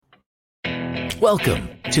Welcome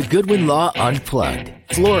to Goodwin Law Unplugged,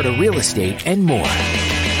 Florida real estate and more.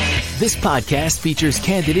 This podcast features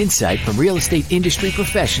candid insight from real estate industry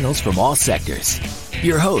professionals from all sectors.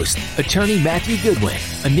 Your host, attorney Matthew Goodwin,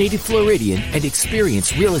 a native Floridian and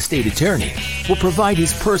experienced real estate attorney, will provide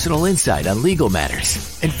his personal insight on legal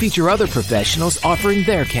matters and feature other professionals offering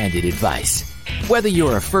their candid advice. Whether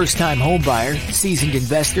you're a first-time homebuyer, seasoned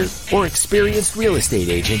investor, or experienced real estate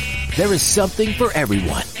agent, there is something for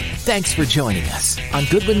everyone. Thanks for joining us on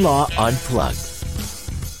Goodwin Law Unplugged.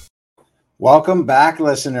 Welcome back,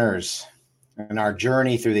 listeners, in our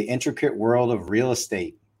journey through the intricate world of real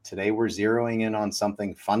estate. Today, we're zeroing in on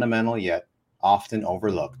something fundamental yet often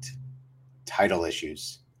overlooked: title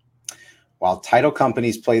issues. While title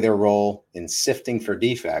companies play their role in sifting for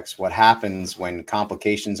defects, what happens when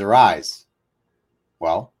complications arise?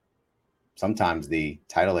 Well, sometimes the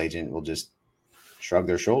title agent will just shrug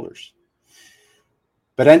their shoulders.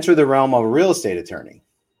 But enter the realm of a real estate attorney.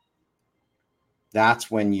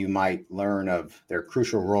 That's when you might learn of their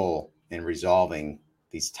crucial role in resolving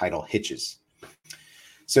these title hitches.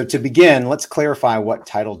 So to begin, let's clarify what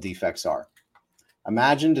title defects are.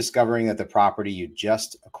 Imagine discovering that the property you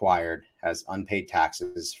just acquired has unpaid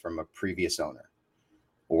taxes from a previous owner,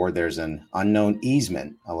 or there's an unknown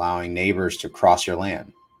easement allowing neighbors to cross your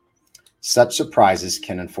land. Such surprises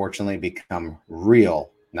can unfortunately become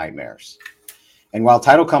real nightmares. And while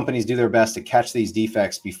title companies do their best to catch these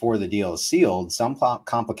defects before the deal is sealed, some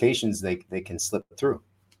complications they can slip through.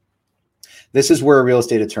 This is where a real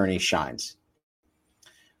estate attorney shines.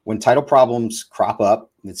 When title problems crop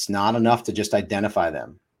up, it's not enough to just identify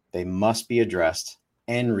them. They must be addressed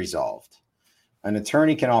and resolved. An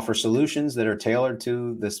attorney can offer solutions that are tailored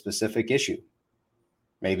to the specific issue.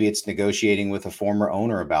 Maybe it's negotiating with a former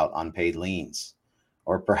owner about unpaid liens,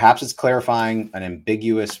 or perhaps it's clarifying an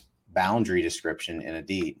ambiguous boundary description in a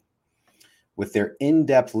deed. With their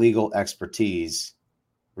in-depth legal expertise,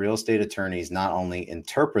 real estate attorneys not only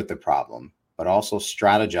interpret the problem, but also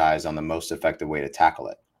strategize on the most effective way to tackle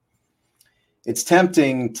it. It's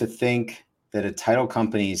tempting to think that a title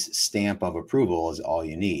company's stamp of approval is all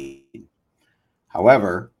you need.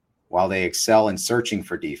 However, while they excel in searching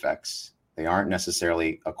for defects, they aren't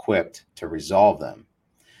necessarily equipped to resolve them.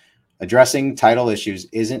 Addressing title issues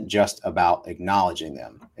isn't just about acknowledging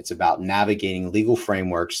them. It's about navigating legal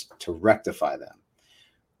frameworks to rectify them.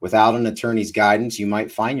 Without an attorney's guidance, you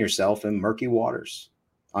might find yourself in murky waters,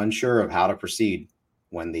 unsure of how to proceed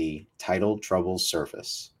when the title troubles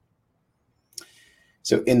surface.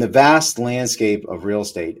 So in the vast landscape of real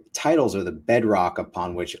estate, titles are the bedrock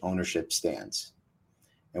upon which ownership stands.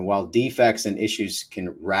 And while defects and issues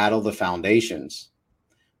can rattle the foundations,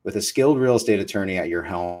 with a skilled real estate attorney at your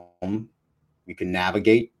home, you can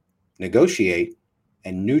navigate, negotiate,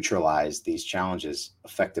 and neutralize these challenges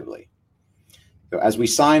effectively. So as we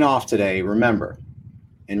sign off today, remember,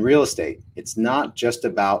 in real estate, it's not just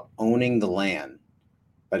about owning the land,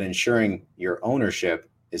 but ensuring your ownership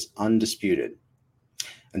is undisputed.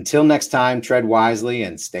 Until next time, tread wisely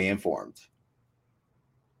and stay informed.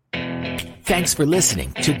 Thanks for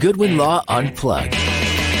listening to Goodwin Law Unplugged.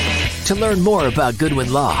 To learn more about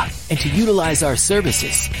Goodwin Law and to utilize our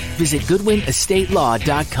services, visit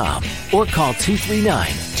GoodwinEstatelaw.com or call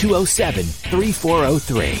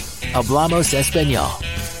 239-207-3403. Hablamos Espanol.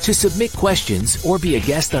 To submit questions or be a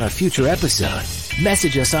guest on a future episode,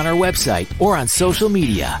 message us on our website or on social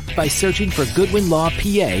media by searching for Goodwin Law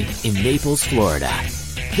PA in Naples, Florida.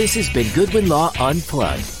 This has been Goodwin Law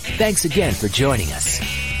Unplugged. Thanks again for joining us.